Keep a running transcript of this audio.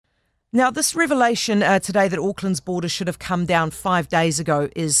Now, this revelation today that Auckland's border should have come down 5 days ago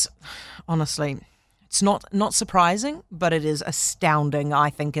is, honestly, it's not surprising, but it is astounding, I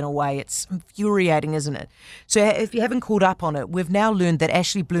think, in a way. It's infuriating, isn't it? So if you haven't caught up on it, we've now learned that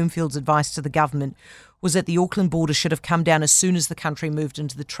Ashley Bloomfield's advice to the government was that the Auckland border should have come down as soon as the country moved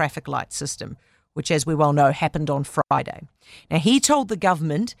into the traffic light system, which, as we well know, happened on Friday. Now, he told the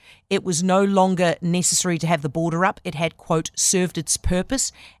government it was no longer necessary to have the border up. It had, quote, served its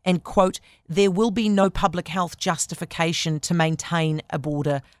purpose and, quote, there will be no public health justification to maintain a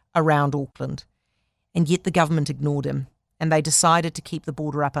border around Auckland. And yet the government ignored him, and they decided to keep the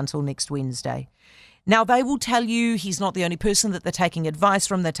border up until next Wednesday. Now, they will tell you he's not the only person that they're taking advice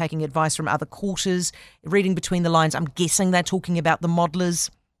from. They're taking advice from other quarters. Reading between the lines, I'm guessing they're talking about the modelers.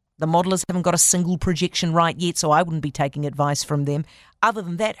 The modelers haven't got a single projection right yet, so I wouldn't be taking advice from them. Other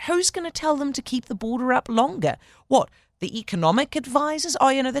than that, who's going to tell them to keep the border up longer? What? The economic advisors?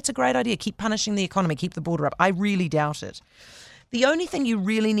 Oh, that's a great idea. Keep punishing the economy, keep the border up. I really doubt it. The only thing you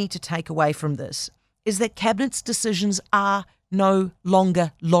really need to take away from this is that Cabinet's decisions are no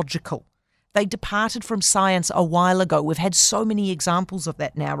longer logical. They departed from science a while ago. We've had so many examples of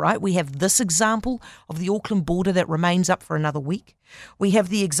that now, right? We have this example of the Auckland border that remains up for another week. We have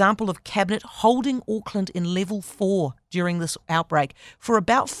the example of Cabinet holding Auckland in level 4 during this outbreak for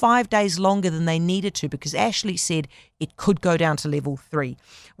about 5 days longer than they needed to because Ashley said it could go down to level 3.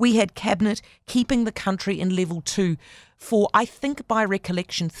 We had Cabinet keeping the country in level 2 for, I think by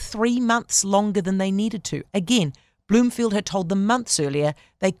recollection, 3 months longer than they needed to. Again, Bloomfield had told them months earlier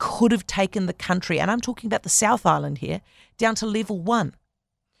they could have taken the country, and I'm talking about the South Island here, down to level 1.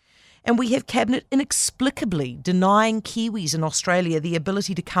 And we have Cabinet inexplicably denying Kiwis in Australia the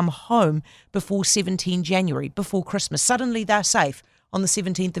ability to come home before 17 January, before Christmas. Suddenly they're safe on the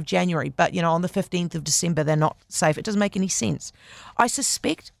 17th of January, but, on the 15th of December they're not safe. It doesn't make any sense. I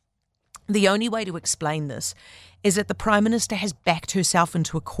suspect the only way to explain this is that the Prime Minister has backed herself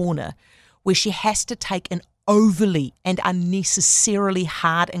into a corner where she has to take an overly and unnecessarily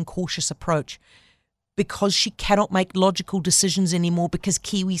hard and cautious approach because she cannot make logical decisions anymore, because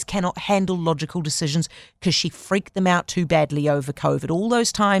Kiwis cannot handle logical decisions because she freaked them out too badly over COVID. All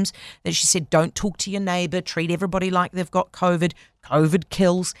those times that she said, don't talk to your neighbour, treat everybody like they've got COVID, COVID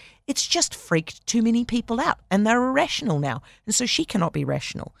kills. It's just freaked too many people out, and they're irrational now. And so she cannot be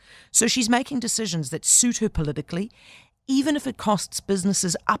rational. So she's making decisions that suit her politically, even if it costs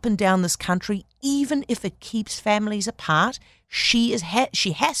businesses up and down this country, even if it keeps families apart, she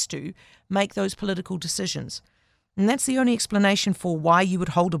has to make those political decisions. And that's the only explanation for why you would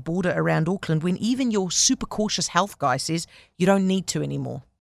hold a border around Auckland when even your super cautious health guy says you don't need to anymore.